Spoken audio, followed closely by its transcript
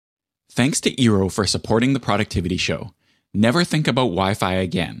Thanks to eero for supporting the Productivity Show. Never think about Wi-Fi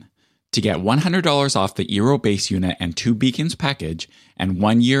again. To get $100 off the eero base unit and 2 beacons package and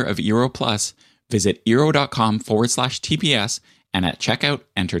 1 year of eero Plus, visit eero.com/TPS and at checkout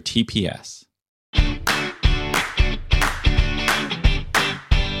enter TPS.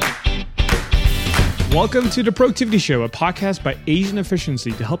 Welcome to the Productivity Show, a podcast by Asian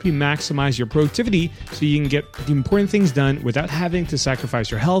Efficiency to help you maximize your productivity so you can get the important things done without having to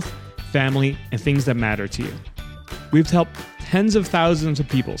sacrifice your health, family, and things that matter to you. We've helped tens of thousands of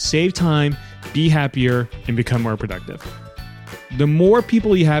people save time, be happier, and become more productive. The more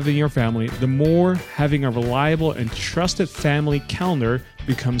people you have in your family, the more having a reliable and trusted family calendar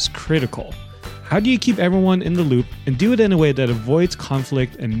becomes critical. How do you keep everyone in the loop and do it in a way that avoids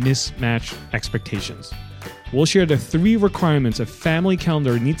conflict and mismatched expectations? We'll share the 3 requirements a family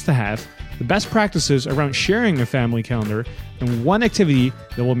calendar needs to have, the best practices around sharing a family calendar, and 1 activity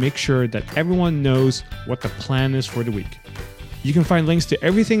that will make sure that everyone knows what the plan is for the week. You can find links to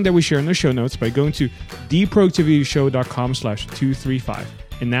everything that we share in the show notes by going to theproductivityshow.com/235.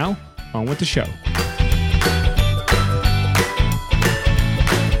 And now, on with the show.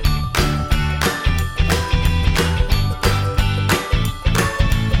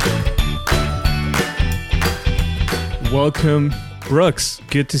 Welcome, Brooks.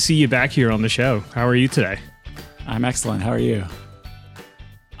 Good to see you back here on the show. How are you today? I'm excellent. How are you?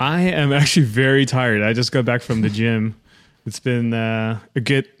 I am actually very tired. I just got back from the gym. It's been a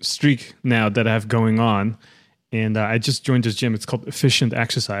good streak now that I have going on. And I just joined this gym. It's called Efficient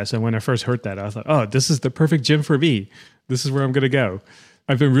Exercise. And when I first heard that, I thought, oh, this is the perfect gym for me. This is where I'm going to go.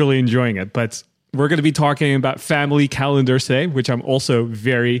 I've been really enjoying it. But we're going to be talking about family calendars today, which I'm also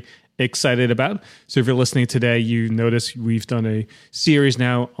very excited about. So if you're listening today, you notice we've done a series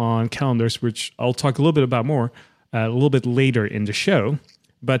now on calendars, which I'll talk a little bit about more a little bit later in the show.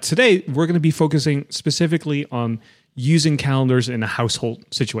 But today we're going to be focusing specifically on using calendars in a household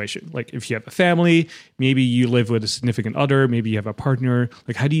situation. Like if you have a family, maybe you live with a significant other, maybe you have a partner,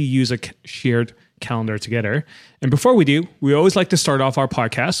 like how do you use a shared calendar together? And before we do, we always like to start off our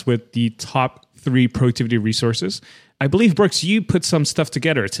podcast with the top 3 productivity resources. I believe, Brooks, you put some stuff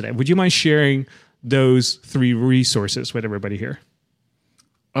together today. Would you mind sharing those 3 resources with everybody here?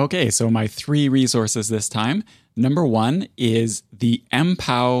 Okay, so my 3 resources this time. Number 1 is the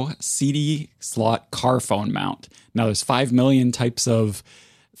MPOW CD slot car phone mount. Now, there's 5 million types of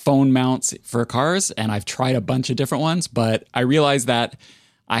phone mounts for cars, and I've tried a bunch of different ones, but I realized that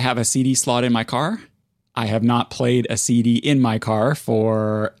I have a CD slot in my car. I have not played a CD in my car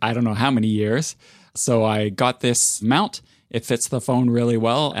for I don't know how many years. So I got this mount. It fits the phone really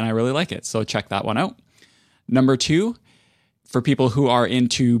well, and I really like it. So check that one out. Number 2, for people who are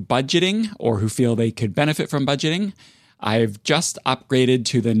into budgeting or who feel they could benefit from budgeting, I've just upgraded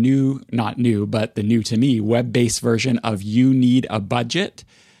to the new, not new, but the new to me, web-based version of You Need a Budget,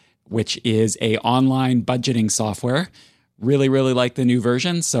 which is a online budgeting software. Really, really like the new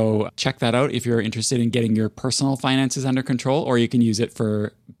version. So check that out if you're interested in getting your personal finances under control, or you can use it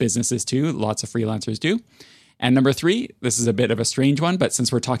for businesses too. Lots of freelancers do. And number 3, this is a bit of a strange one, but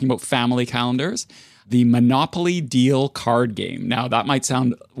since we're talking about family calendars, the Monopoly Deal card game. Now, that might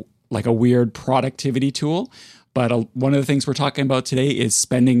sound like a weird productivity tool, but one of the things we're talking about today is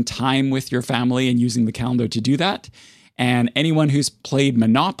spending time with your family and using the calendar to do that. And anyone who's played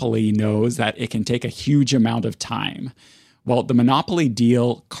Monopoly knows that it can take a huge amount of time. Well, the Monopoly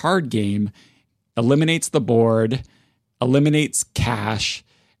Deal card game eliminates the board, eliminates cash,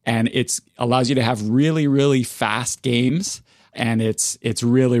 and it allows you to have really, really fast games. And it's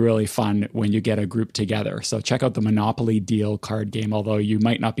really, really fun when you get a group together. So check out the Monopoly Deal card game, although you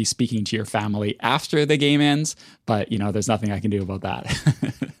might not be speaking to your family after the game ends, but there's nothing I can do about that.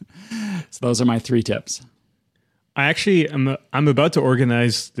 So those are my 3 tips. I'm about to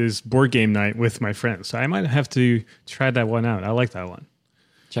organize this board game night with my friends, so I might have to try that one out. I like that one.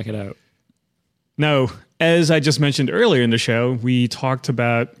 Check it out. Now, as I just mentioned earlier in the show, we talked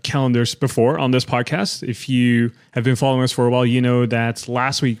about calendars before on this podcast. If you have been following us for a while, you know that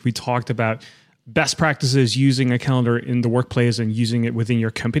last week we talked about best practices using a calendar in the workplace and using it within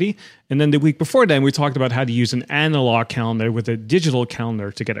your company. And then the week before then, we talked about how to use an analog calendar with a digital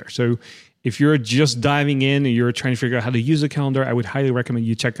calendar together. So if you're just diving in and you're trying to figure out how to use a calendar, I would highly recommend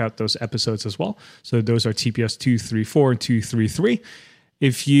you check out those episodes as well. So those are TPS 234 and 233.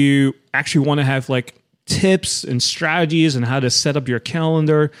 If you actually want to have like tips and strategies and how to set up your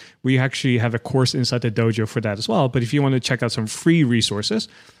calendar, we actually have a course inside the dojo for that as well. But if you want to check out some free resources,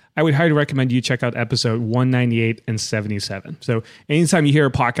 I would highly recommend you check out episode 198 and 77. So anytime you hear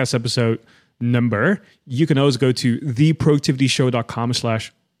a podcast episode number, you can always go to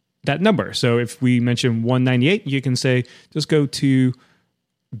theproductivityshow.com/198 that number. So if we mention 198, you can say, just go to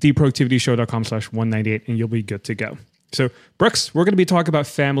theproductivityshow.com/198 and you'll be good to go. So Brooks, we're going to be talking about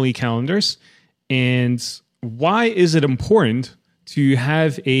family calendars and why is it important to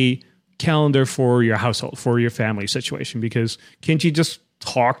have a calendar for your household, for your family situation? Because can't you just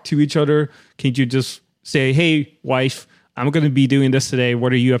talk to each other? Can't you just say, hey, wife, I'm going to be doing this today.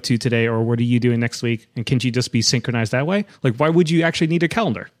 What are you up to today? Or what are you doing next week? And can't you just be synchronized that way? Like, why would you actually need a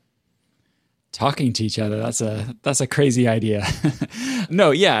calendar? Talking to each other, that's a crazy idea.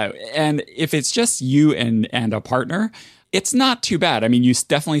 No, yeah. And if it's just you and a partner, it's not too bad. I mean, you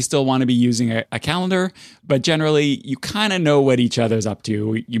definitely still want to be using a calendar, but generally you kind of know what each other's up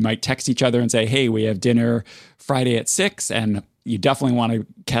to. You might text each other and say, hey, we have dinner Friday at 6, and you definitely want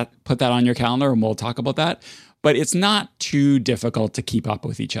to put that on your calendar and we'll talk about that. But it's not too difficult to keep up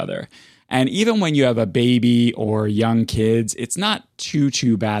with each other. And even when you have a baby or young kids, it's not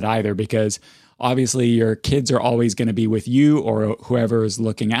too bad either, because obviously your kids are always going to be with you or whoever is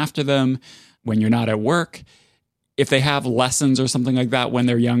looking after them when you're not at work. If they have lessons or something like that when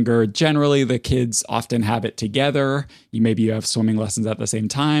they're younger, generally the kids often have it together. Maybe you have swimming lessons at the same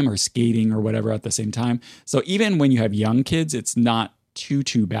time or skating or whatever at the same time. So even when you have young kids, it's not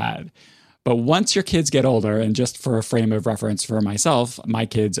too bad. But once your kids get older, and just for a frame of reference for myself, my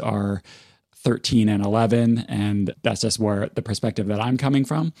kids are 13 and 11, and that's just where the perspective that I'm coming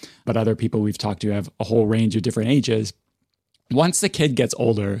from. But other people we've talked to have a whole range of different ages. Once the kids get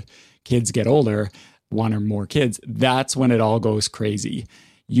older, one or more kids, that's when it all goes crazy.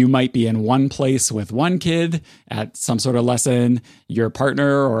 You might be in one place with one kid at some sort of lesson. Your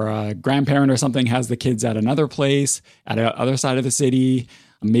partner or a grandparent or something has the kids at another place, at the other side of the city.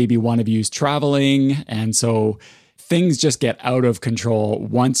 Maybe one of you's traveling. And so things just get out of control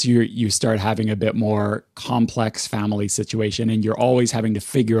once you start having a bit more complex family situation, and you're always having to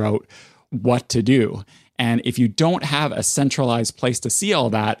figure out what to do. And if you don't have a centralized place to see all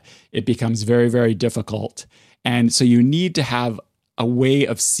that, it becomes very, very difficult. And so you need to have a way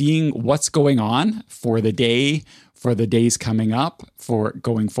of seeing what's going on for the day, for the days coming up, for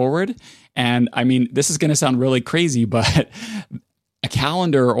going forward. And I mean, this is going to sound really crazy, but a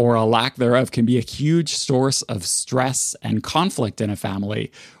calendar or a lack thereof can be a huge source of stress and conflict in a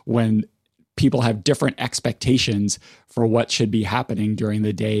family when people have different expectations for what should be happening during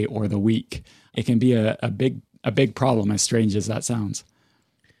the day or the week. It can be a big problem, as strange as that sounds.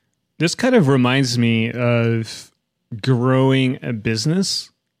 This kind of reminds me of growing a business,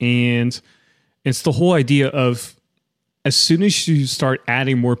 and it's the whole idea of as soon as you start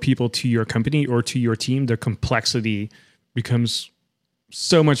adding more people to your company or to your team, the complexity becomes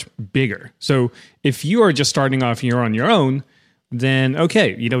so much bigger. So if you are just starting off and you're on your own, then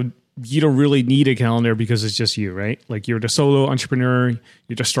okay, you don't really need a calendar because it's just you, right? Like you're the solo entrepreneur,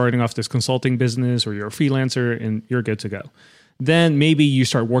 you're just starting off this consulting business, or you're a freelancer and you're good to go. Then maybe you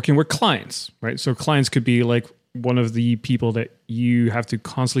start working with clients, right? So clients could be like one of the people that you have to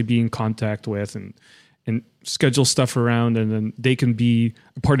constantly be in contact with and schedule stuff around, and then they can be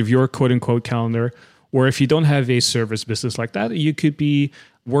a part of your quote unquote calendar. Or if you don't have a service business like that, you could be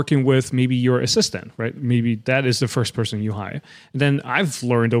working with maybe your assistant, right? Maybe that is the first person you hire. And then I've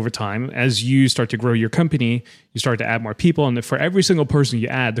learned over time, as you start to grow your company, you start to add more people. And for every single person you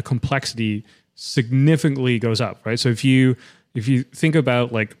add, the complexity significantly goes up, right? So if you think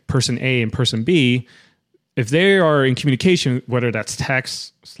about like person A and person B, if they are in communication, whether that's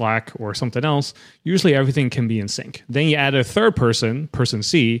text, Slack, or something else, usually everything can be in sync. Then you add a third person, person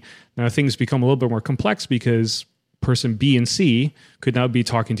C. Now things become a little bit more complex because person B and C could now be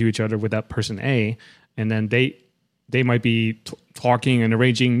talking to each other with that person A, and then they might be talking and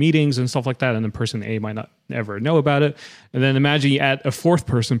arranging meetings and stuff like that, and then person A might not ever know about it. And then imagine you add a fourth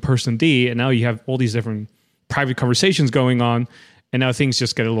person, person D, and now you have all these different private conversations going on. And now things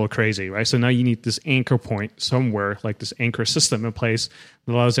just get a little crazy, right? So now you need this anchor point somewhere, like this anchor system in place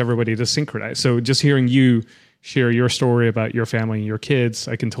that allows everybody to synchronize. So just hearing you share your story about your family and your kids,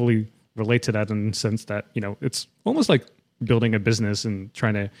 I can totally relate to that in the sense that, it's almost like building a business and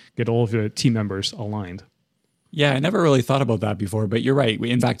trying to get all of your team members aligned. Yeah, I never really thought about that before, but you're right.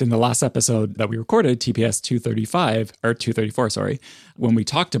 In fact, in the last episode that we recorded, TPS235, or 234, sorry, when we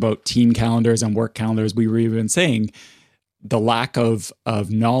talked about team calendars and work calendars, we were even saying the lack of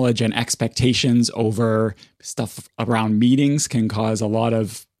knowledge and expectations over stuff around meetings can cause a lot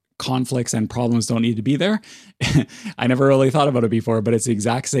of conflicts, and problems don't need to be there. I never really thought about it before, but it's the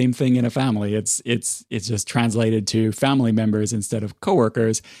exact same thing in a family. It's just translated to family members instead of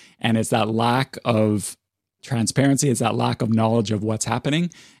coworkers. And it's that lack of Transparency is that lack of knowledge of what's happening,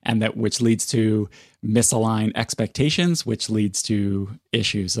 and that which leads to misaligned expectations, which leads to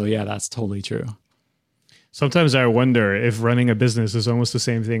issues. So yeah, that's totally true. Sometimes I wonder if running a business is almost the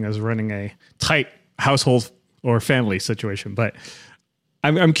same thing as running a tight household or family situation. But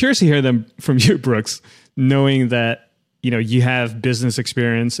I'm curious to hear them from you, Brooks, knowing that you have business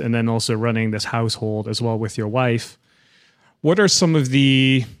experience and then also running this household as well with your wife. What are some of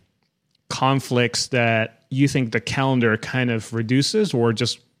the conflicts that you think the calendar kind of reduces or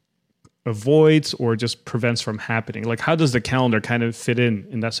just avoids or just prevents from happening? Like, how does the calendar kind of fit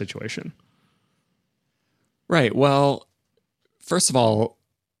in that situation? Right. Well, first of all,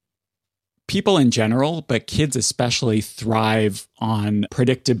 people in general, but kids especially, thrive on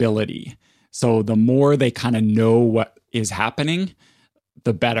predictability. So the more they kind of know what is happening,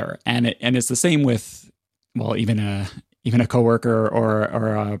 the better. And it's the same with, well, even a coworker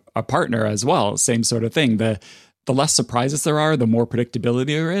or a partner as well. Same sort of thing. The less surprises there are, the more predictability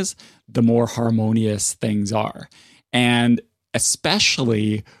there is, the more harmonious things are. And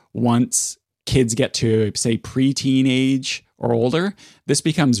especially once kids get to, say, preteen age or older, this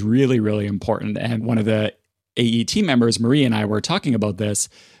becomes really, really important. And one of the AE team members, Marie, and I were talking about this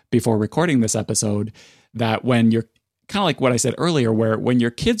before recording this episode, that when you're kind of like what I said earlier, where when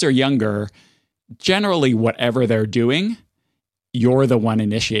your kids are younger, generally whatever they're doing, you're the one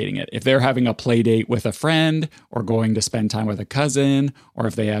initiating it. If they're having a play date with a friend or going to spend time with a cousin, or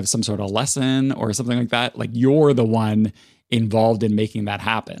if they have some sort of lesson or something like that, like you're the one involved in making that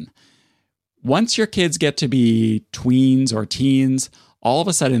happen. Once your kids get to be tweens or teens, all of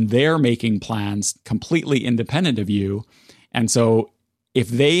a sudden they're making plans completely independent of you. And so if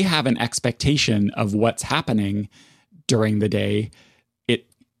they have an expectation of what's happening during the day, it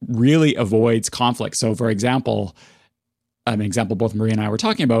really avoids conflict. So for example, an example both Marie and I were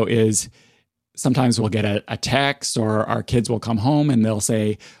talking about is sometimes we'll get a text, or our kids will come home and they'll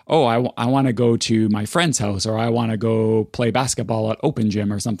say, oh, I want to go to my friend's house, or I want to go play basketball at open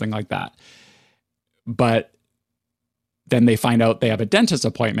gym or something like that. But then they find out they have a dentist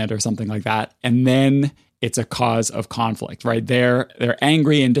appointment or something like that. And then it's a cause of conflict, right? They're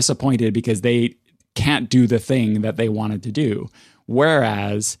angry and disappointed because they can't do the thing that they wanted to do.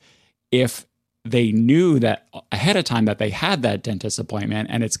 Whereas if they knew that ahead of time that they had that dentist appointment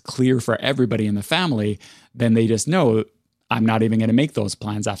and it's clear for everybody in the family, then they just know, I'm not even going to make those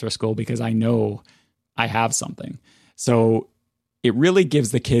plans after school because I know I have something. So it really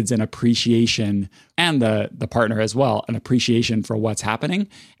gives the kids an appreciation, and the partner as well, an appreciation for what's happening.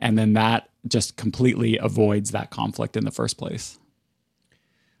 And then that just completely avoids that conflict in the first place.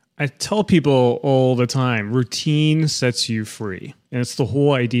 I tell people all the time, routine sets you free. And it's the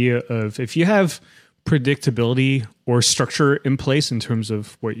whole idea of if you have predictability or structure in place in terms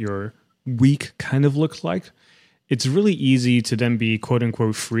of what your week kind of looks like, it's really easy to then be quote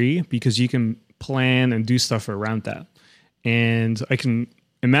unquote free because you can plan and do stuff around that. And I can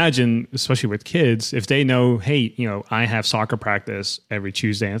imagine, especially with kids, if they know, hey, I have soccer practice every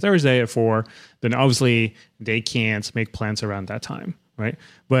Tuesday and Thursday at 4, then obviously they can't make plans around that time, right?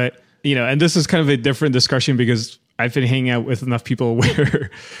 But, and this is kind of a different discussion because I've been hanging out with enough people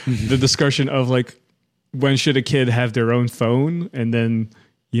where the discussion of like, when should a kid have their own phone? And then,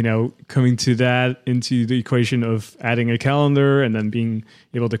 coming to that into the equation of adding a calendar and then being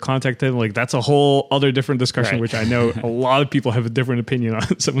able to contact them, like that's a whole other different discussion, right, which I know a lot of people have a different opinion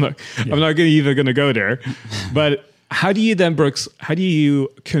on. So I'm not even going to go there. But how do you then, Brooks, how do you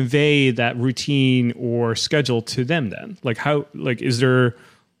convey that routine or schedule to them then? Is there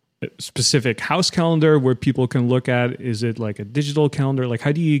a specific house calendar where people can look at? Is it like a digital calendar? Like,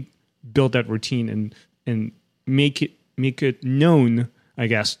 how do you build that routine and make it known, I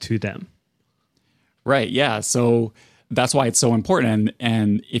guess, to them? Right. Yeah. So that's why it's so important.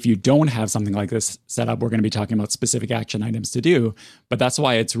 And if you don't have something like this set up, we're going to be talking about specific action items to do. But that's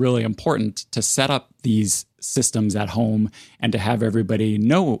why it's really important to set up these systems at home and to have everybody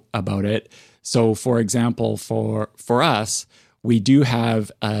know about it. So for example, for us, we do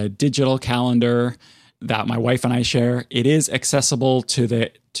have a digital calendar that my wife and I share. It is accessible to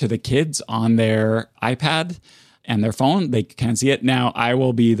the kids on their iPad and their phone. They can see it. Now, I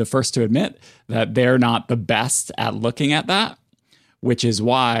will be the first to admit that they're not the best at looking at that, which is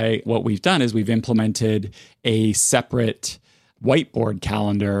why what we've done is we've implemented a separate whiteboard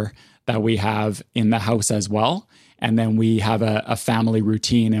calendar that we have in the house as well. And then we have a family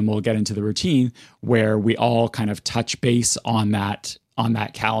routine, and we'll get into the routine where we all kind of touch base on that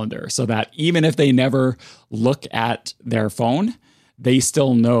calendar, so that even if they never look at their phone, they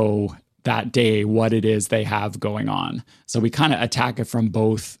still know that day what it is they have going on. So we kind of attack it from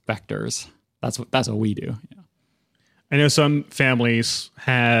both vectors. That's what we do. Yeah. I know some families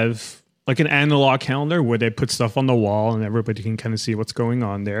have like an analog calendar where they put stuff on the wall and everybody can kind of see what's going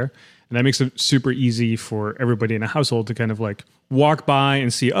on there. And that makes it super easy for everybody in a household to kind of like walk by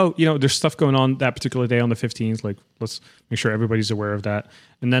and see, oh, there's stuff going on that particular day on the 15th. Like, let's make sure everybody's aware of that.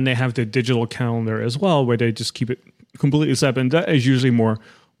 And then they have the digital calendar as well, where they just keep it completely separate. And that is usually more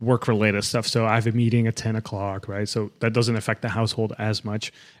work-related stuff. So I have a meeting at 10 o'clock, right? So that doesn't affect the household as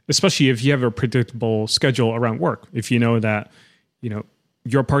much, especially if you have a predictable schedule around work. If you know that,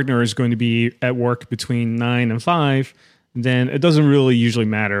 your partner is going to be at work between 9 and 5, then it doesn't really usually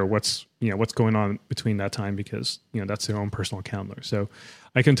matter what's going on between that time because, that's their own personal calendar. So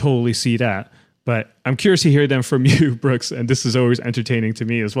I can totally see that. But I'm curious to hear them from you, Brooks, and this is always entertaining to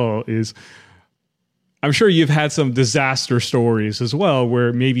me as well, is I'm sure you've had some disaster stories as well,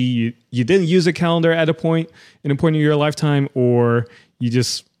 where maybe you didn't use a calendar at a point in your lifetime, or you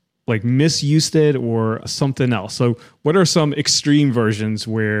just like misused it or something else. So what are some extreme versions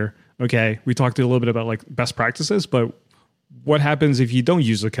where, okay, we talked a little bit about like best practices, but what happens if you don't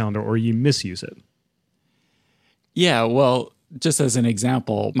use a calendar or you misuse it? Yeah, well, just as an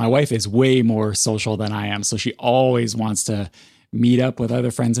example, my wife is way more social than I am. So she always wants to meet up with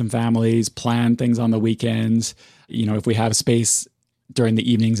other friends and families, plan things on the weekends. If we have space during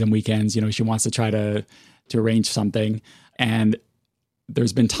the evenings and weekends, she wants to try to arrange something. And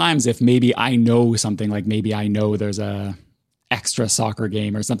there's been times if maybe I know something, like maybe I know there's a extra soccer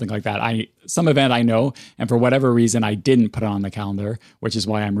game or something like that. Some event I know, and for whatever reason, I didn't put it on the calendar, which is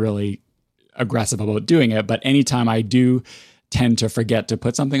why I'm really aggressive about doing it. But anytime I do tend to forget to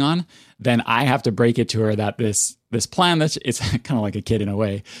put something on, then I have to break it to her that this plan, that's it's kind of like a kid in a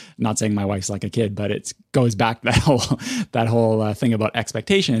way. Not saying my wife's like a kid, but it goes back to that whole thing about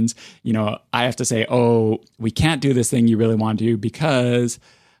expectations. I have to say, oh, we can't do this thing you really want to do because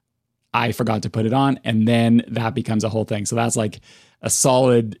I forgot to put it on, and then that becomes a whole thing. So that's like a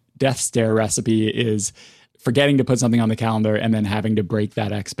solid death stare recipe, is forgetting to put something on the calendar and then having to break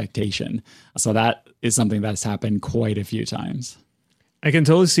that expectation. So that is something that's happened quite a few times. I can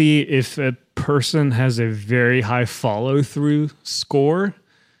totally see if a person has a very high follow-through score,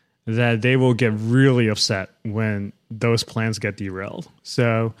 that they will get really upset when those plans get derailed.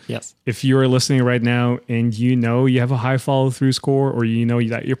 So yes, if you're listening right now and you have a high follow-through score, or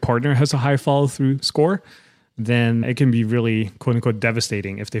that your partner has a high follow-through score, then it can be really, quote unquote,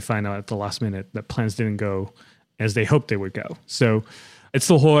 devastating if they find out at the last minute that plans didn't go as they hoped they would go. So it's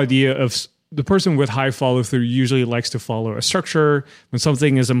the whole idea of the person with high follow through usually likes to follow a structure. When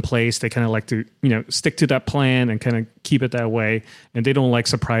something is in place, they kind of like to, stick to that plan and kind of keep it that way. And they don't like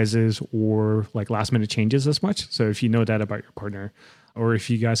surprises or like last minute changes as much. So if you know that about your partner, or if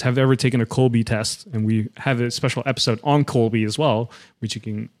you guys have ever taken a Colby test, and we have a special episode on Colby as well, which you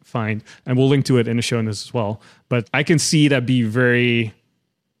can find, and we'll link to it in the show notes as well. But I can see that be very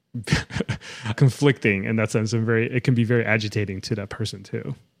conflicting in that sense, and it can be very agitating to that person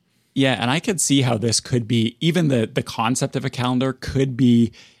too. Yeah, and I could see how this could be, even the concept of a calendar could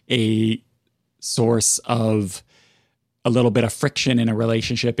be a source of a little bit of friction in a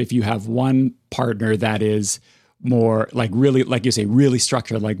relationship if you have one partner that is more like really, like you say, really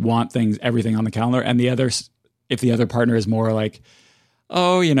structured, like want everything on the calendar, and if the other partner is more like,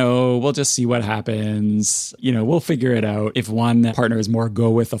 oh, we'll just see what happens, we'll figure it out. If one partner is more go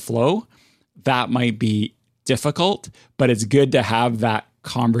with the flow, that might be difficult, but it's good to have that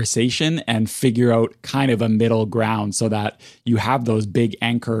conversation and figure out kind of a middle ground so that you have those big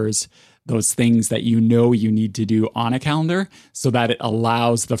anchors, those things that you need to do on a calendar, so that it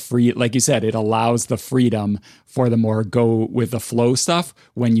allows like you said, it allows the freedom for the more go with the flow stuff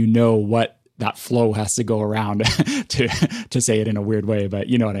when what that flow has to go around to say it in a weird way, but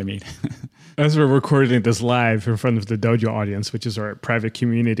you know what I mean. As we're recording this live in front of the Dojo audience, which is our private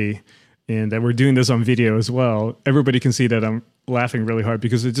community, and that we're doing this on video as well, everybody can see that I'm laughing really hard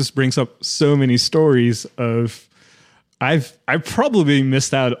because it just brings up so many stories of I've probably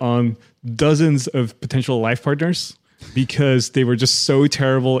missed out on dozens of potential life partners because they were just so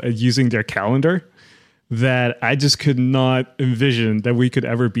terrible at using their calendar that I just could not envision that we could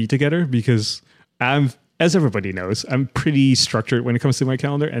ever be together, because as everybody knows, I'm pretty structured when it comes to my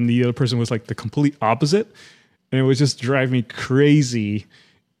calendar, and the other person was like the complete opposite. And it would just drive me crazy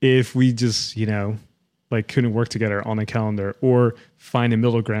if we just, couldn't work together on a calendar or find a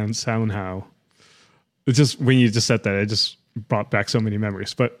middle ground somehow. It's just, when you just said that, it just brought back so many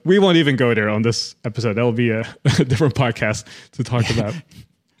memories. But we won't even go there on this episode. That will be a different podcast to talk about.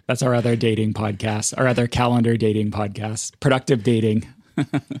 That's our other dating podcast, our other calendar dating podcast, Productive Dating.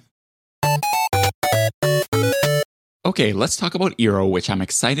 Okay, let's talk about eero, which I'm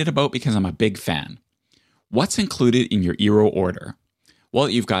excited about because I'm a big fan. What's included in your eero order? Well,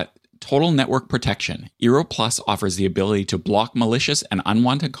 you've got total network protection. eero Plus offers the ability to block malicious and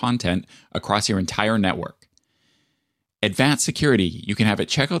unwanted content across your entire network. Advanced security. You can have it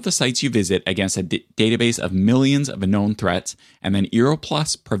check out the sites you visit against a database of millions of known threats, and then eero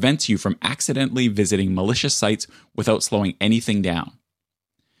Plus prevents you from accidentally visiting malicious sites without slowing anything down.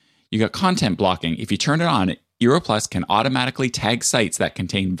 You got content blocking. If you turn it on, eero Plus can automatically tag sites that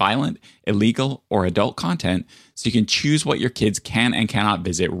contain violent, illegal, or adult content, so you can choose what your kids can and cannot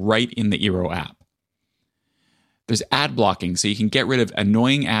visit right in the eero app. There's ad blocking, so you can get rid of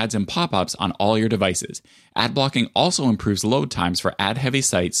annoying ads and pop-ups on all your devices. Ad blocking also improves load times for ad-heavy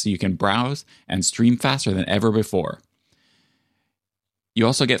sites, so you can browse and stream faster than ever before. You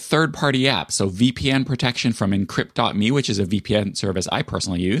also get third-party apps, so VPN protection from Encrypt.me, which is a VPN service I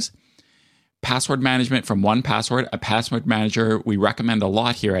personally use. Password management from 1Password, a password manager we recommend a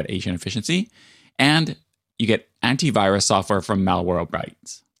lot here at Asian Efficiency. And you get antivirus software from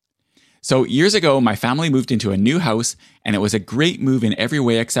Malwarebytes. So years ago, my family moved into a new house, and it was a great move in every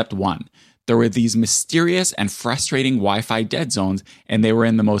way except one. There were these mysterious and frustrating Wi-Fi dead zones, and they were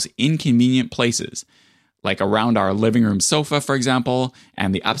in the most inconvenient places, like around our living room sofa, for example,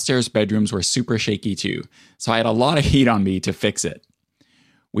 and the upstairs bedrooms were super shaky too. So I had a lot of heat on me to fix it.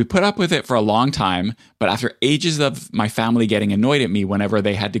 We put up with it for a long time, but after ages of my family getting annoyed at me whenever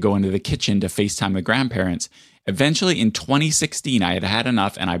they had to go into the kitchen to FaceTime the grandparents, eventually in 2016, I had had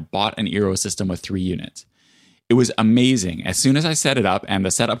enough and I bought an eero system with 3 units. It was amazing. As soon as I set it up, and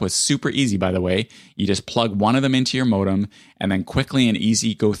the setup was super easy, by the way, you just plug one of them into your modem and then quickly and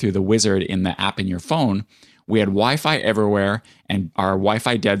easy go through the wizard in the app in your phone. We had Wi-Fi everywhere and our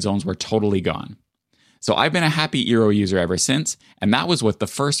Wi-Fi dead zones were totally gone. So I've been a happy eero user ever since, and that was with the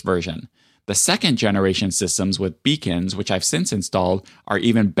first version. The second generation systems with beacons, which I've since installed, are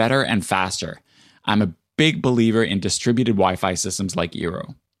even better and faster. I'm a big believer in distributed Wi-Fi systems like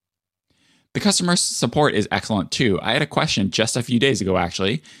eero. The customer support is excellent too. I had a question just a few days ago,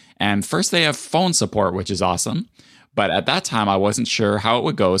 actually, and first they have phone support, which is awesome, but at that time I wasn't sure how it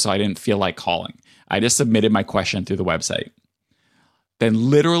would go, so I didn't feel like calling. I just submitted my question through the website.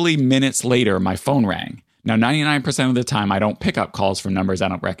 Then literally minutes later, my phone rang. Now, 99% of the time, I don't pick up calls from numbers I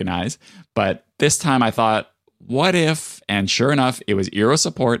don't recognize. But this time I thought, what if? And sure enough, it was eero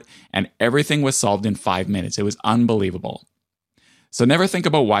support and everything was solved in 5 minutes. It was unbelievable. So never think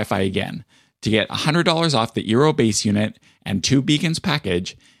about Wi-Fi again. To get $100 off the eero base unit and 2 beacons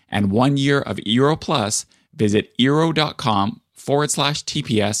package and 1 year of eero Plus, visit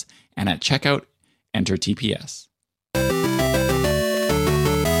eero.com/TPS and at checkout, enter TPS.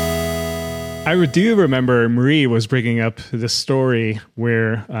 I do remember Marie was bringing up this story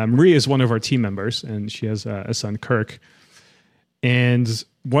where Marie is one of our team members and she has a son, Kirk. And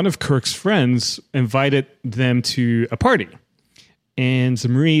one of Kirk's friends invited them to a party. And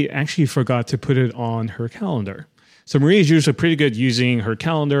Marie actually forgot to put it on her calendar. So Marie is usually pretty good using her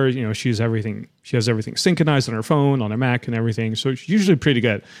calendar. You know, she has everything synchronized on her phone, on her Mac and everything. So she's usually pretty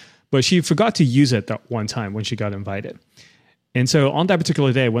good. But she forgot to use it that one time when she got invited. And so on that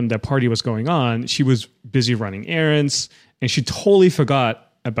particular day when the party was going on, she was busy running errands and she totally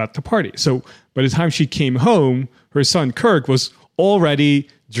forgot about the party. So by the time she came home, her son Kirk was already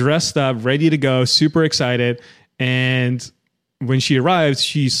dressed up, ready to go, super excited. And when she arrived,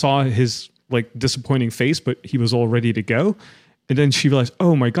 she saw his disappointing face, but he was all ready to go. And then she realized,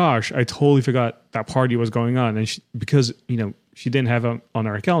 oh my gosh, I totally forgot that party was going on. And because she didn't have it on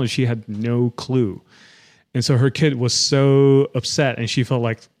her calendar, she had no clue. And so her kid was so upset and she felt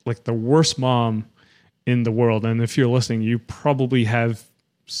like the worst mom in the world. And if you're listening, you probably have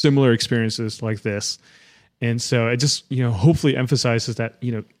similar experiences like this. And so it just, hopefully emphasizes that,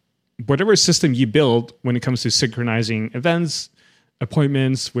 whatever system you build when it comes to synchronizing events,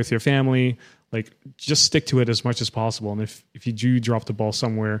 appointments with your family, just stick to it as much as possible. And if you do drop the ball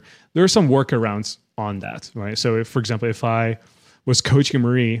somewhere, there are some workarounds on that, right? So for example, if I was coaching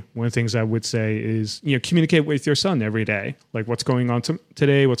Marie, one of the things I would say is, communicate with your son every day. Like what's going on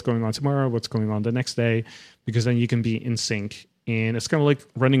today, what's going on tomorrow, what's going on the next day, because then you can be in sync. And it's kind of like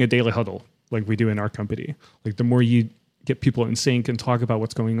running a daily huddle like we do in our company. Like the more you get people in sync and talk about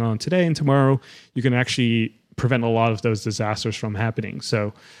what's going on today and tomorrow, you can actually prevent a lot of those disasters from happening.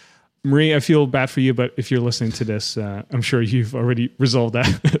 So Marie, I feel bad for you, but if you're listening to this, I'm sure you've already resolved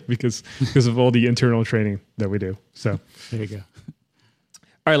that because of all the internal training that we do. So there you go.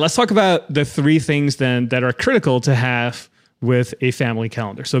 All right, let's talk about the 3 things then that are critical to have with a family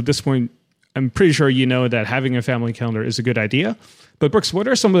calendar. So at this point, I'm pretty sure you know that having a family calendar is a good idea. But Brooks, what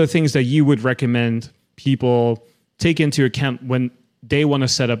are some of the things that you would recommend people take into account when they want to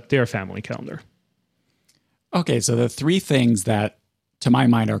set up their family calendar? Okay, so the three things that, to my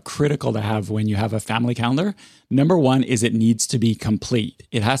mind, are critical to have when you have a family calendar. Number one is it needs to be complete.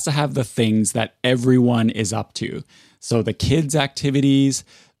 It has to have the things that everyone is up to. So the kids' activities,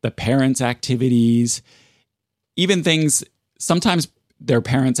 the parents' activities, even things, sometimes they're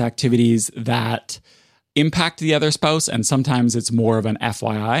parents' activities that impact the other spouse, and sometimes it's more of an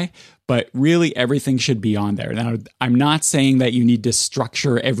FYI, but really everything should be on there. Now, I'm not saying that you need to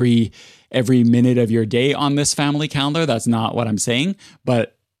structure every minute of your day on this family calendar. That's not what I'm saying,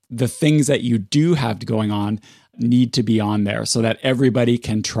 but the things that you do have going on need to be on there so that everybody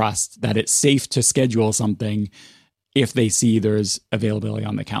can trust that it's safe to schedule something if they see there's availability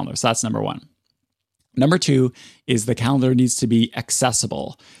on the calendar. So that's number one. Number two is the calendar needs to be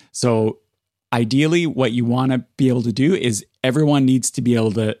accessible. So ideally, what you want to be able to do is everyone needs to be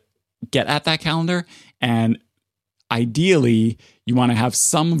able to get at that calendar. And ideally, you want to have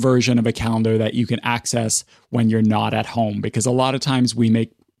some version of a calendar that you can access when you're not at home. Because a lot of times we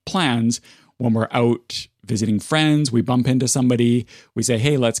make plans when we're out visiting friends, we bump into somebody, we say,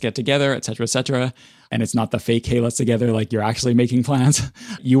 hey, let's get together, et cetera, et cetera. And it's not the fake, hey, let's together, like you're actually making plans.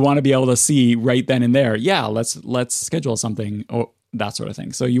 You want to be able to see right then and there, yeah, let's schedule something, or that sort of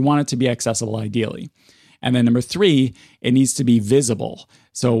thing. So you want it to be accessible ideally. And then number three, it needs to be visible.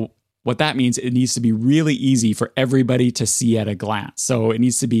 So what that means, it needs to be really easy for everybody to see at a glance. So it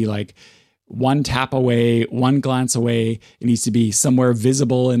needs to be like one tap away, one glance away. It needs to be somewhere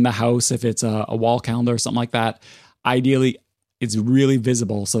visible in the house if it's a wall calendar or something like that. Ideally, it's really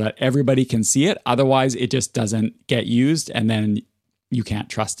visible so that everybody can see it. Otherwise, it just doesn't get used and then you can't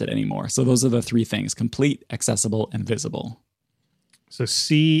trust it anymore. So those are the three things: complete, accessible, and visible. So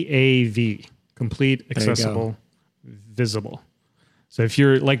CAV, complete, accessible, visible. So if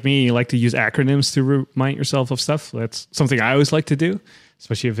you're like me, you like to use acronyms to remind yourself of stuff. That's something I always like to do,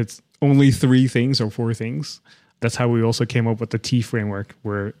 especially if it's only 3 things or 4 things. That's how we also came up with the T framework,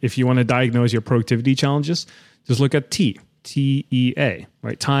 where if you want to diagnose your productivity challenges, just look at TEA,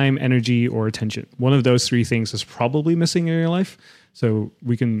 right? Time, energy, or attention. One of those 3 things is probably missing in your life. So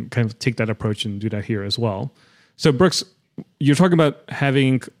we can kind of take that approach and do that here as well. So Brooks, you're talking about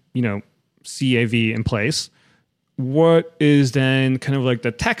having, CAV in place. What is then kind of like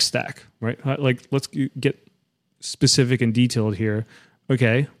the tech stack, right? Like, let's get specific and detailed here.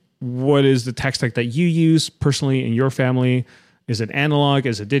 Okay, what is the tech stack that you use personally in your family? Is it analog?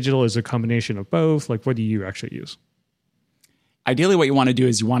 Is it digital? Is it a combination of both? Like, what do you actually use? Ideally, what you want to do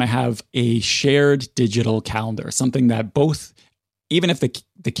is you want to have a shared digital calendar, something that both, even if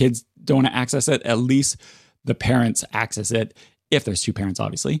the kids don't access it, at least the parents access it, if there's 2 parents,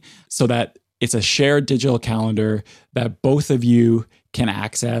 obviously, so that it's a shared digital calendar that both of you can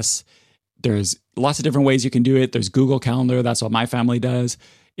access. There's lots of different ways you can do it. There's Google Calendar. That's what my family does.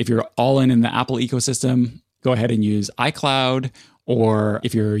 If you're all in the Apple ecosystem, go ahead and use iCloud. Or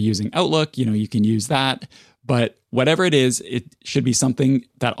if you're using Outlook, you can use that. But whatever it is, it should be something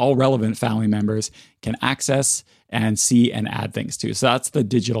that all relevant family members can access and see and add things to. So that's the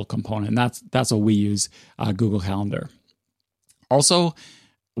digital component. That's what we use, Google Calendar. Also,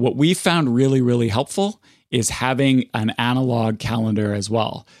 what we found really, really helpful is having an analog calendar as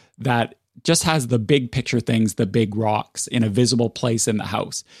well that just has the big picture things, the big rocks in a visible place in the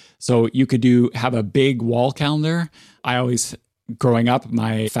house. So you could have a big wall calendar. Growing up,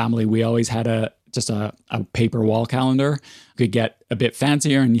 my family, we always had just a paper wall calendar. You could get a bit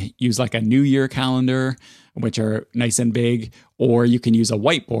fancier and use like a New Year calendar, which are nice and big, or you can use a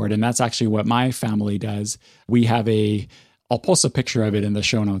whiteboard. And that's actually what my family does. We have I'll post a picture of it in the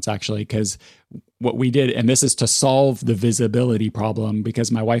show notes, actually, because what we did, and this is to solve the visibility problem,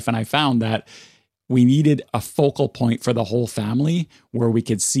 because my wife and I found that we needed a focal point for the whole family where we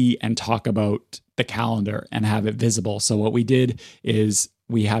could see and talk about the calendar and have it visible. So what we did is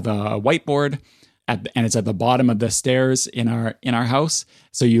we have a whiteboard and it's at the bottom of the stairs in our house.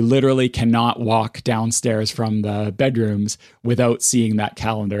 So you literally cannot walk downstairs from the bedrooms without seeing that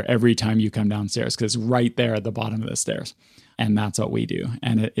calendar every time you come downstairs, because it's right there at the bottom of the stairs. And that's what we do.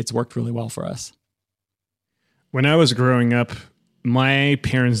 And it's worked really well for us. When I was growing up, my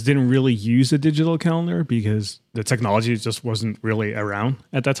parents didn't really use a digital calendar because the technology just wasn't really around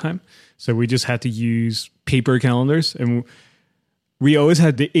at that time. So we just had to use paper calendars. And we always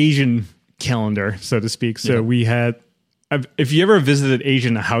had the Asian calendar, so to speak. So we had, if you ever visited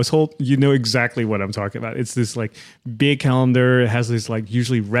Asian household, you know exactly what I'm talking about. It's this like big calendar. It has this like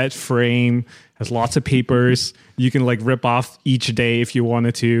usually red frame, has lots of papers. You can like rip off each day if you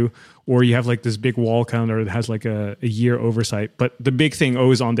wanted to, or you have like this big wall calendar that has like a year oversight. But the big thing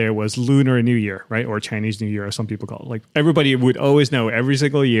always on there was Lunar New Year, right? Or Chinese New Year, as some people call it. Like everybody would always know every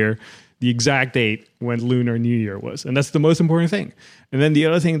single year the exact date when Lunar New Year was. And that's the most important thing. And then the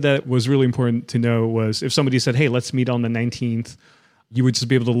other thing that was really important to know was if somebody said, hey, let's meet on the 19th, you would just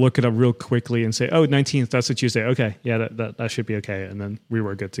be able to look it up real quickly and say, oh, 19th, that's a Tuesday. Okay, yeah, that should be okay. And then we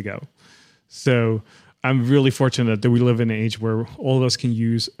were good to go. So I'm really fortunate that we live in an age where all of us can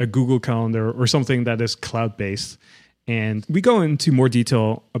use a Google Calendar or something that is cloud-based. And we go into more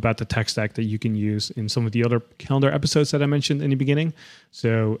detail about the tech stack that you can use in some of the other calendar episodes that I mentioned in the beginning.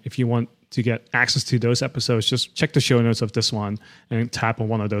 So if you want to get access to those episodes, just check the show notes of this one and tap on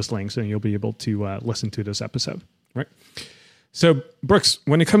one of those links and you'll be able to listen to this episode, right? So Brooks,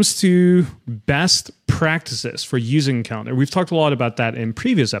 when it comes to best practices for using calendar, we've talked a lot about that in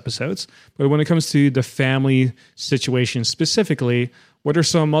previous episodes, but when it comes to the family situation specifically, what are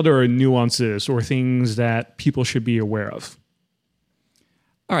some other nuances or things that people should be aware of?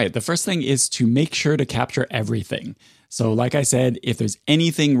 All right. The first thing is to make sure to capture everything. So like I said, if there's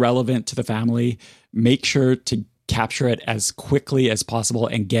anything relevant to the family, make sure to capture it as quickly as possible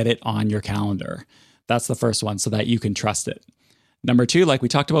and get it on your calendar. That's the first one so that you can trust it. Number two, like we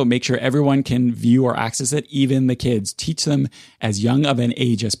talked about, make sure everyone can view or access it, even the kids. Teach them as young of an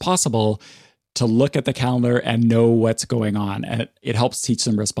age as possible to look at the calendar and know what's going on. And it helps teach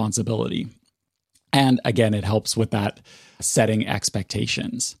them responsibility. And again, it helps with that setting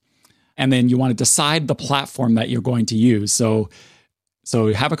expectations. And then you want to decide the platform that you're going to use. So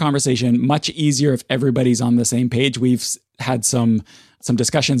have a conversation, much easier if everybody's on the same page. We've had some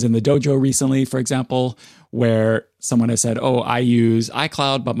discussions in the dojo recently, for example, where someone has said, oh, I use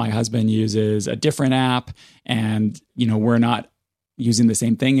iCloud, but my husband uses a different app. And, we're not using the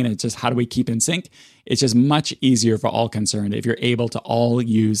same thing. And it's just, how do we keep in sync? It's just much easier for all concerned if you're able to all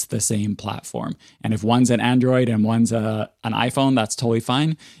use the same platform. And if one's an Android and one's an iPhone, that's totally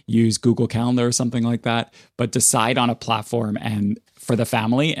fine. Use Google Calendar or something like that. But decide on a platform and for the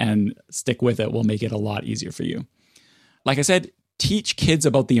family and stick with it will make it a lot easier for you. Like I said, teach kids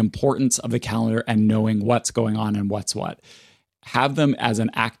about the importance of the calendar and knowing what's going on and what's what. Have them as an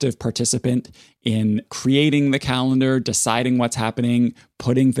active participant in creating the calendar, deciding what's happening,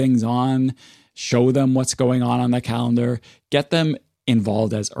 putting things on, show them what's going on the calendar, get them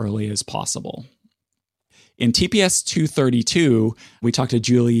involved as early as possible. In TPS232, we talked to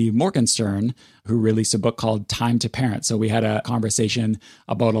Julie Morgenstern, who released a book called Time to Parent. So we had a conversation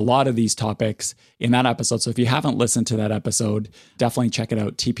about a lot of these topics in that episode. So if you haven't listened to that episode, definitely check it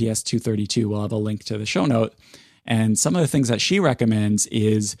out, TPS232. We'll have a link to the show note. And some of the things that she recommends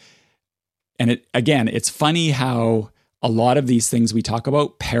is, it's funny how a lot of these things we talk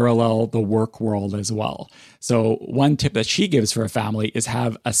about parallel the work world as well. So one tip that she gives for a family is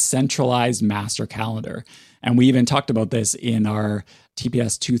have a centralized master calendar. And we even talked about this in our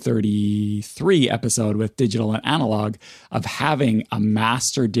TPS 233 episode with digital and analog, of having a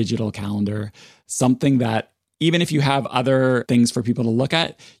master digital calendar, something that even if you have other things for people to look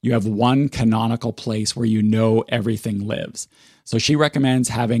at, you have one canonical place where you know everything lives. So she recommends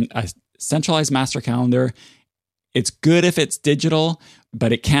having a centralized master calendar. It's good if it's digital,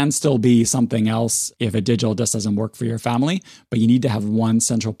 but it can still be something else if a digital just doesn't work for your family. But you need to have one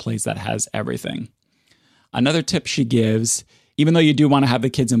central place that has everything. Another tip she gives, even though you do want to have the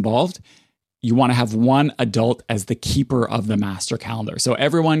kids involved, you want to have one adult as the keeper of the master calendar. So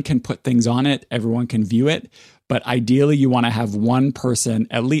everyone can put things on it, everyone can view it, but ideally you want to have one person,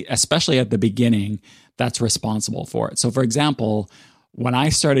 at least, especially at the beginning, that's responsible for it. So for example, when I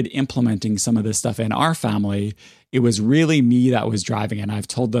started implementing some of this stuff in our family, it was really me that was driving it. And I've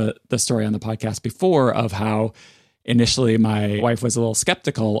told the story on the podcast before of how initially my wife was a little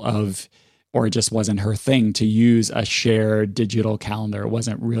skeptical of, or it just wasn't her thing to use a shared digital calendar. It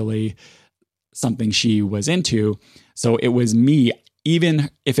wasn't really something she was into. So it was me, even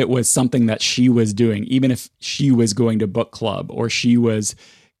if it was something that she was doing, even if she was going to book club or she was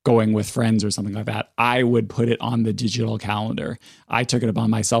going with friends or something like that, I would put it on the digital calendar. I took it upon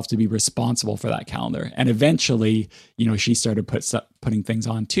myself to be responsible for that calendar. And eventually, she started putting things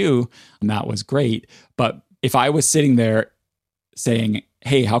on too, and that was great. But if I was sitting there saying,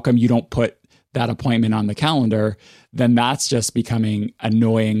 hey, how come you don't put that appointment on the calendar, then that's just becoming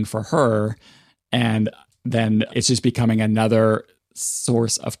annoying for her. And then it's just becoming another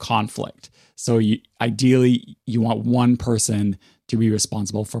source of conflict. So ideally, you want one person to be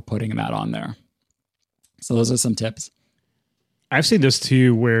responsible for putting that on there. So those are some tips. I've seen this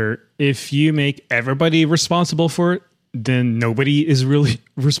too, where if you make everybody responsible for it, then nobody is really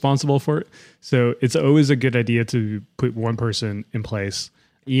responsible for it. So it's always a good idea to put one person in place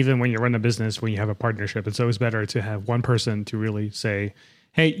Even when you run a business, when you have a partnership, it's always better to have one person to really say,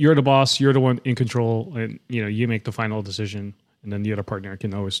 hey, you're the boss, you're the one in control, and you make the final decision. And then the other partner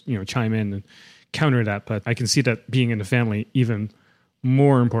can always chime in and counter that. But I can see that being in the family even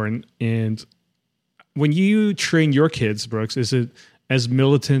more important. And when you train your kids, Brooks, is it as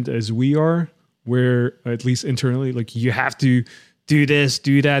militant as we are, where at least internally, like you have to do this,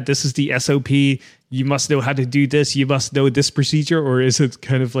 do that, this is the SOP, you must know how to do this, you must know this procedure? Or is it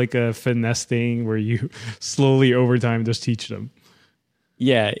kind of like a finesse thing where you slowly over time just teach them?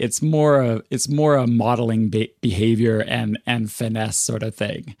 Yeah, it's more a modeling behavior and finesse sort of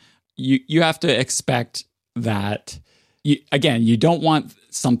thing. You have to expect that. You don't want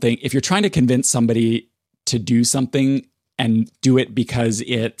something, if you're trying to convince somebody to do something and do it because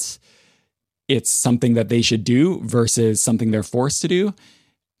it's something that they should do versus something they're forced to do,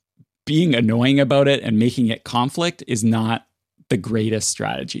 being annoying about it and making it conflict is not the greatest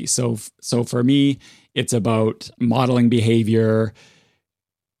strategy. So for me, it's about modeling behavior.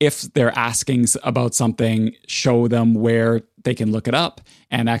 If they're asking about something, show them where they can look it up.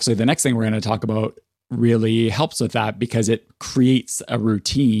 And actually, the next thing we're going to talk about really helps with that, because it creates a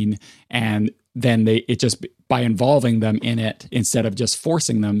routine, and then by involving them in it instead of just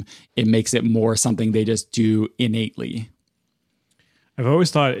forcing them, it makes it more something they just do innately. I've always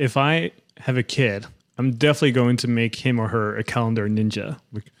thought if I have a kid, I'm definitely going to make him or her a calendar ninja.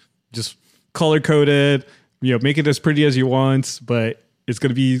 Like, just color coded, make it as pretty as you want, but it's going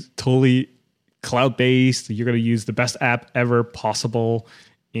to be totally cloud-based. You're going to use the best app ever possible,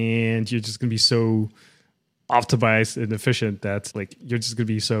 and you're just going to be so optimized and efficient that you're just going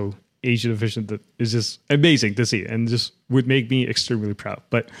to be so agent efficient that is just amazing to see, and just would make me extremely proud.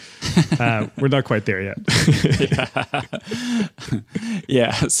 But we're not quite there yet.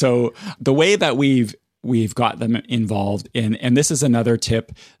 Yeah. So the way that we've got them involved in, and this is another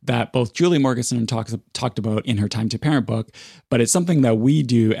tip that both Julie Morgenstern talked about in her Time to Parent book, but it's something that we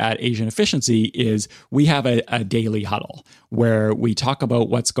do at Asian Efficiency, is we have a daily huddle where we talk about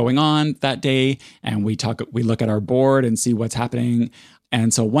what's going on that day, and we look at our board and see what's happening.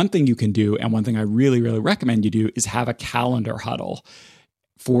 And so one thing you can do, and one thing I really, really recommend you do, is have a calendar huddle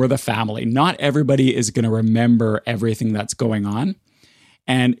for the family. Not everybody is going to remember everything that's going on.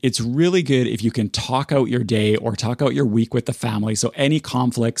 And it's really good if you can talk out your day or talk out your week with the family, so any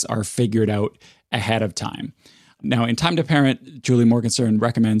conflicts are figured out ahead of time. Now, in Time to Parent, Julie Morgenstern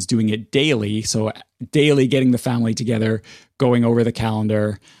recommends doing it daily. So daily, getting the family together, going over the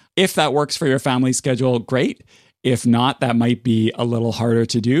calendar. If that works for your family schedule, great. If not, that might be a little harder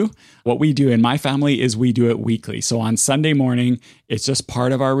to do. What we do in my family is we do it weekly. So on Sunday morning, it's just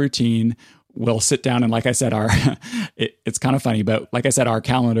part of our routine. We'll sit down, and like I said, it's kind of funny, but like I said, our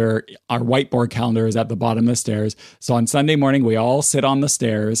whiteboard calendar is at the bottom of the stairs. So on Sunday morning, we all sit on the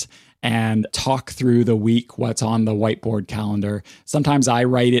stairs and talk through the week, what's on the whiteboard calendar. Sometimes I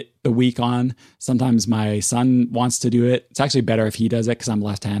write it the week on. Sometimes my son wants to do it. It's actually better if he does it because I'm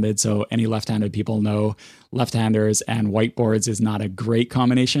left-handed. So any left-handed people know left-handers and whiteboards is not a great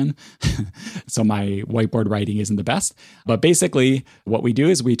combination. So my whiteboard writing isn't the best. But basically what we do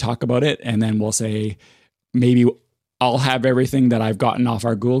is we talk about it, and then we'll say, maybe I'll have everything that I've gotten off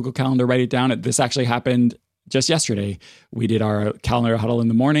our Google Calendar, write it down. This actually happened just yesterday. We did our calendar huddle in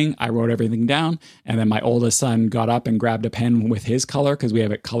the morning. I wrote everything down, and then my oldest son got up and grabbed a pen with his color, because we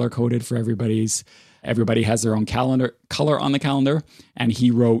have it color coded for everybody has their own color on the calendar, and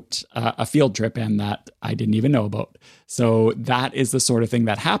he wrote a field trip in that I didn't even know about. So that is the sort of thing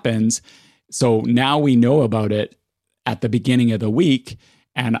that happens. So now we know about it at the beginning of the week,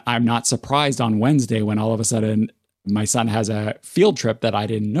 and I'm not surprised on Wednesday when all of a sudden my son has a field trip that I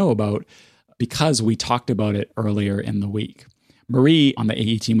didn't know about, because we talked about it earlier in the week. Marie on the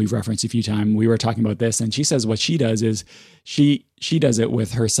AE team, we've referenced a few times, we were talking about this, and she says what she does is she does it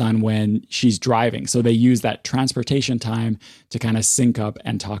with her son when she's driving. So they use that transportation time to kind of sync up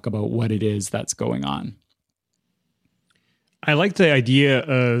and talk about what it is that's going on. I like the idea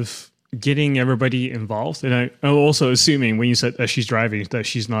of getting everybody involved. And I'm also assuming when you said that she's driving, that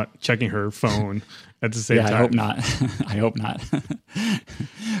she's not checking her phone at the same time. I hope not. I hope not.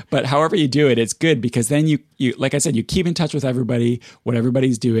 But however you do it, it's good, because then you, like I said, you keep in touch with everybody, what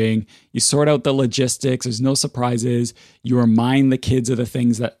everybody's doing. You sort out the logistics. There's no surprises. You remind the kids of the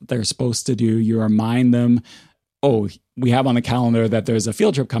things that they're supposed to do. You remind them, oh, we have on the calendar that there's a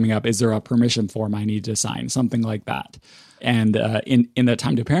field trip coming up. Is there a permission form I need to sign? Something like that. And in the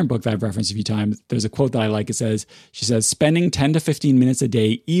Time to Parent book that I've referenced a few times, there's a quote that I like. She says, spending 10 to 15 minutes a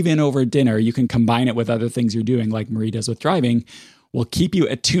day, even over dinner, you can combine it with other things you're doing, like Marie does with driving, will keep you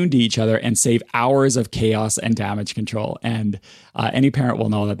attuned to each other and save hours of chaos and damage control. And any parent will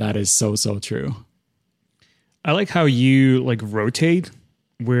know that that is so, so true. I like how you like rotate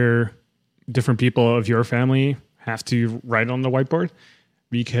where different people of your family have to write on the whiteboard,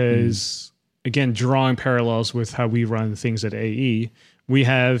 because again, drawing parallels with how we run things at AE, we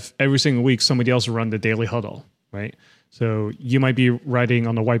have every single week somebody else run the daily huddle, right? So you might be writing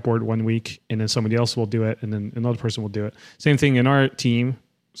on the whiteboard one week and then somebody else will do it and then another person will do it. Same thing in our team.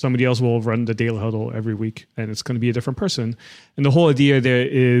 Somebody else will run the daily huddle every week and it's going to be a different person. And the whole idea there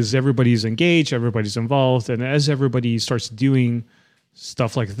is everybody's engaged, everybody's involved. And as everybody starts doing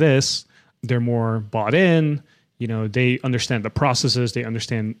stuff like this, they're more bought in, you know, they understand the processes, they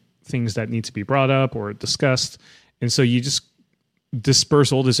understand things that need to be brought up or discussed. And so you just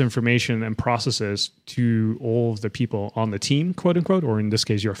disperse all this information and processes to all of the people on the team, quote unquote, or in this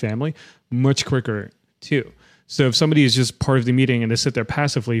case, your family, much quicker too. So if somebody is just part of the meeting and they sit there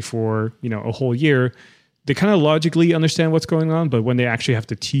passively for, you know, a whole year, they kind of logically understand what's going on, but when they actually have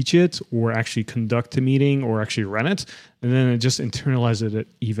to teach it or actually conduct a meeting or actually run it, and then it just internalizes it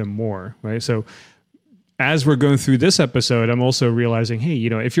even more, right? So as we're going through this episode, I'm also realizing, hey, you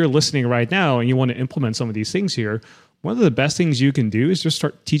know, if you're listening right now and you want to implement some of these things here, one of the best things you can do is just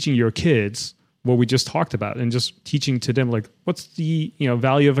start teaching your kids what we just talked about and just teaching to them, like, what's the, you know,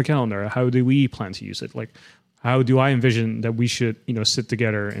 value of a calendar? How do we plan to use it? Like, how do I envision that we should, you know, sit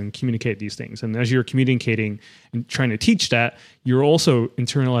together and communicate these things? And as you're communicating and trying to teach that, you're also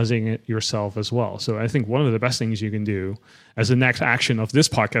internalizing it yourself as well. So I think one of the best things you can do as the next action of this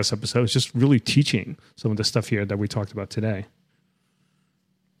podcast episode is just really teaching some of the stuff here that we talked about today.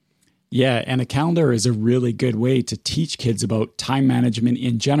 Yeah, and a calendar is a really good way to teach kids about time management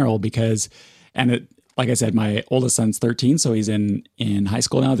in general because, like I said, my oldest son's 13, so he's in high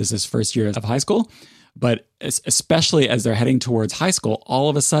school now. This is his first year of high school. But especially as they're heading towards high school, all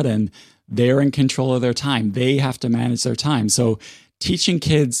of a sudden, they're in control of their time. They have to manage their time. So teaching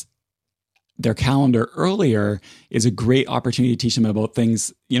kids their calendar earlier is a great opportunity to teach them about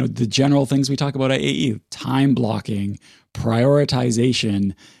things, you know, the general things we talk about at AE, time blocking,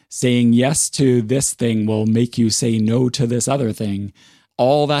 prioritization, saying yes to this thing will make you say no to this other thing.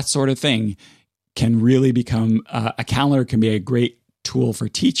 All that sort of thing can really become, a calendar can be a great tool for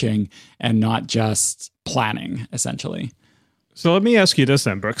teaching and not just planning, essentially. So let me ask you this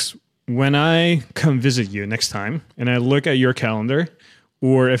then, Brooks. When I come visit you next time and I look at your calendar,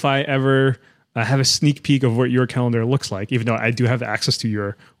 or if I ever have a sneak peek of what your calendar looks like, even though I do have access to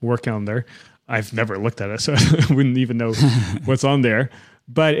your work calendar, I've never looked at it, so I wouldn't even know what's on there.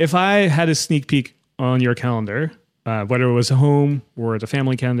 But if I had a sneak peek on your calendar, whether it was a home or the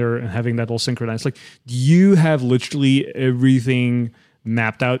family calendar and having that all synchronized, like, do you have literally everything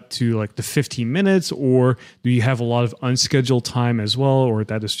mapped out to like the 15 minutes, or do you have a lot of unscheduled time as well, or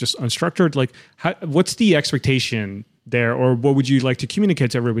that is just unstructured? Like, what's the expectation there, or what would you like to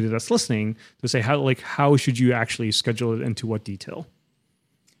communicate to everybody that's listening to say how should you actually schedule it, into what detail?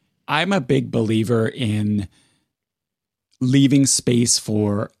 I'm a big believer in leaving space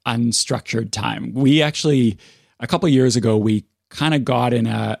for unstructured time. We actually, a couple of years ago, we kind of got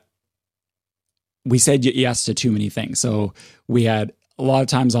we said yes to too many things. So we had a lot of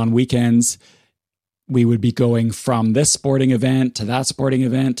times on weekends, we would be going from this sporting event to that sporting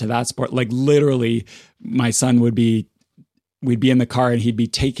event to that sport. Like literally, my son we'd be in the car and he'd be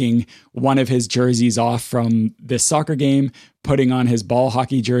taking one of his jerseys off from this soccer game, putting on his ball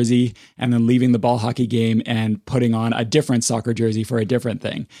hockey jersey, and then leaving the ball hockey game and putting on a different soccer jersey for a different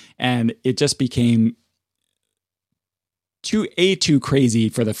thing. And it just became too crazy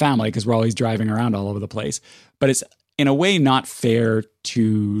for the family because we're always driving around all over the place. But it's in a way not fair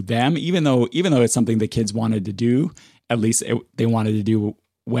to them, even though it's something the kids wanted to do. At least they wanted to do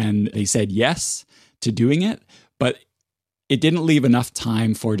when they said yes to doing it. But it didn't leave enough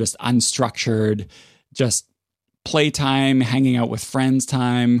time for just unstructured, just playtime, hanging out with friends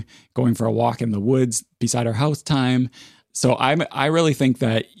time, going for a walk in the woods beside our house time. So I really think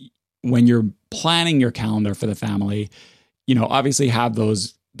that when you're planning your calendar for the family, you know, obviously have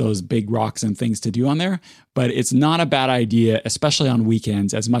those big rocks and things to do on there, but it's not a bad idea, especially on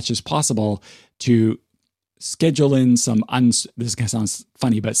weekends, as much as possible to schedule in some, this is going to sound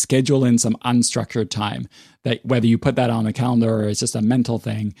funny, but schedule in some unstructured time, that whether you put that on the calendar or it's just a mental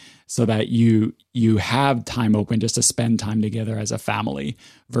thing, so that you have time open just to spend time together as a family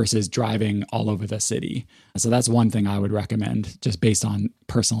versus driving all over the city. So that's one thing I would recommend just based on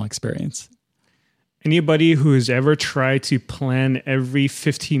personal experience. Anybody who has ever tried to plan every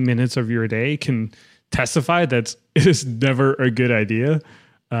 15 minutes of your day can testify that it is never a good idea.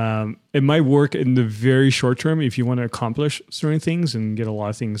 It might work in the very short term if you want to accomplish certain things and get a lot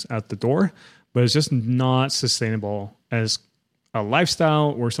of things out the door, but it's just not sustainable as a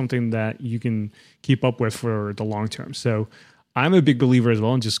lifestyle or something that you can keep up with for the long term. So I'm a big believer as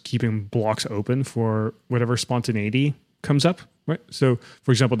well in just keeping blocks open for whatever spontaneity comes up. Right. So,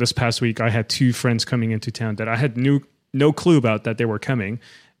 for example, this past week, I had 2 friends coming into town that I had no clue about that they were coming,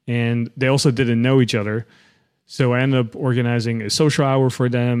 and they also didn't know each other. So I ended up organizing a social hour for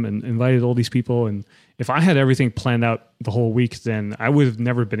them and invited all these people. And if I had everything planned out the whole week, then I would have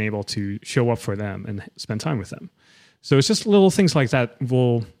never been able to show up for them and spend time with them. So it's just little things like that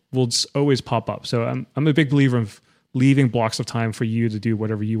will just always pop up. So I'm a big believer of leaving blocks of time for you to do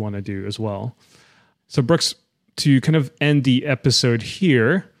whatever you want to do as well. So Brooks, to kind of end the episode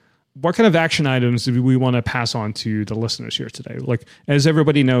here, what kind of action items do we want to pass on to the listeners here today? Like, as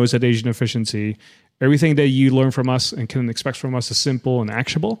everybody knows at Asian Efficiency, everything that you learn from us and can expect from us is simple and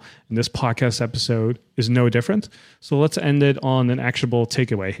actionable. And this podcast episode is no different. So let's end it on an actionable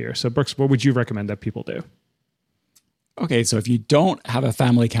takeaway here. So Brooks, what would you recommend that people do? Okay, so if you don't have a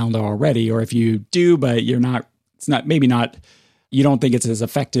family calendar already, or if you do, but you don't think it's as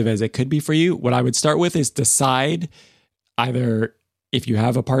effective as it could be for you, what I would start with is decide, either if you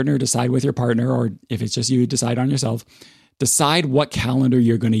have a partner, decide with your partner, or if it's just you, decide on yourself. Decide what calendar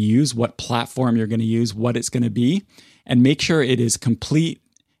you're going to use, what platform you're going to use, what it's going to be, and make sure it is complete,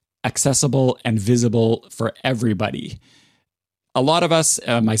 accessible, and visible for everybody. A lot of us,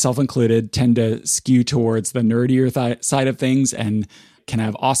 myself included, tend to skew towards the nerdier side of things and can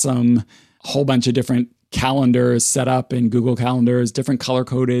have awesome, whole bunch of different calendars set up in Google Calendars, different color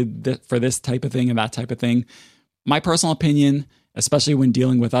coded for this type of thing and that type of thing. My personal opinion, especially when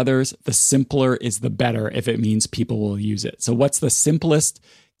dealing with others, the simpler is the better if it means people will use it. So what's the simplest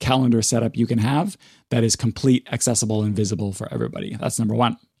calendar setup you can have that is complete, accessible, and visible for everybody? That's number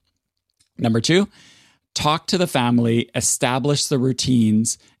 1. Number 2, talk to the family, establish the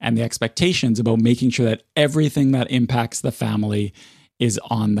routines and the expectations about making sure that everything that impacts the family is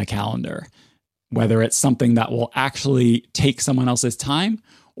on the calendar. Whether it's something that will actually take someone else's time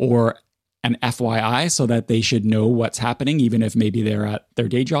or an FYI so that they should know what's happening, even if maybe they're at their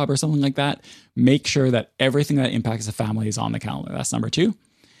day job or something like that. Make sure that everything that impacts the family is on the calendar. That's number 2.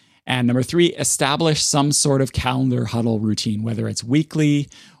 And number 3, establish some sort of calendar huddle routine, whether it's weekly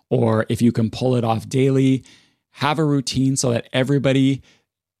or if you can pull it off daily. Have a routine so that everybody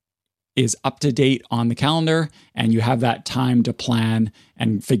is up to date on the calendar and you have that time to plan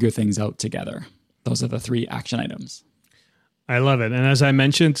and figure things out together. Those are the 3 action items. I love it. And as I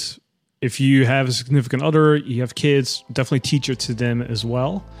mentioned, if you have a significant other, you have kids, definitely teach it to them as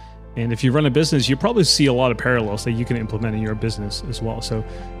well. And if you run a business, you probably see a lot of parallels that you can implement in your business as well. So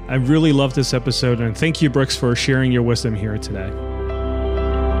I really love this episode. And thank you, Brooks, for sharing your wisdom here today.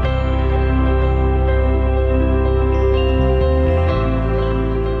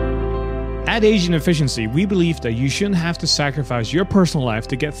 At Asian Efficiency, we believe that you shouldn't have to sacrifice your personal life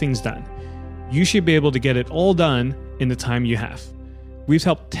to get things done. You should be able to get it all done in the time you have. We've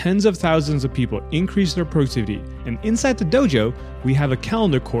helped tens of thousands of people increase their productivity, and inside the dojo, we have a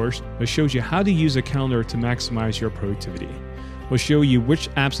calendar course that shows you how to use a calendar to maximize your productivity. We'll show you which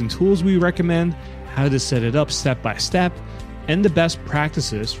apps and tools we recommend, how to set it up step by step, and the best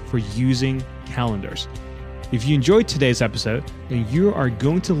practices for using calendars. If you enjoyed today's episode, then you are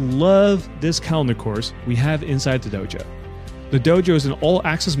going to love this calendar course we have inside the dojo. The dojo is an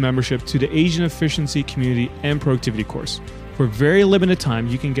all-access membership to the Asian Efficiency Community and Productivity course. For a very limited time,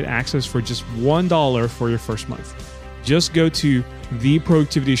 you can get access for just $1 for your first month. Just go to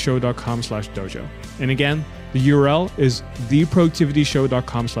theproductivityshow.com/dojo. And again, the URL is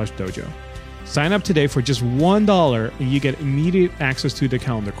theproductivityshow.com/dojo. Sign up today for just $1 and you get immediate access to the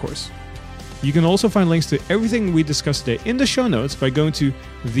calendar course. You can also find links to everything we discussed today in the show notes by going to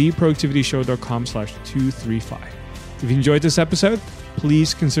theproductivityshow.com/235. If you enjoyed this episode,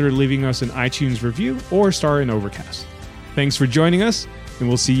 please consider leaving us an iTunes review or a star in Overcast. Thanks for joining us, and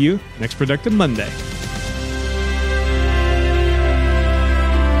we'll see you next Productive Monday.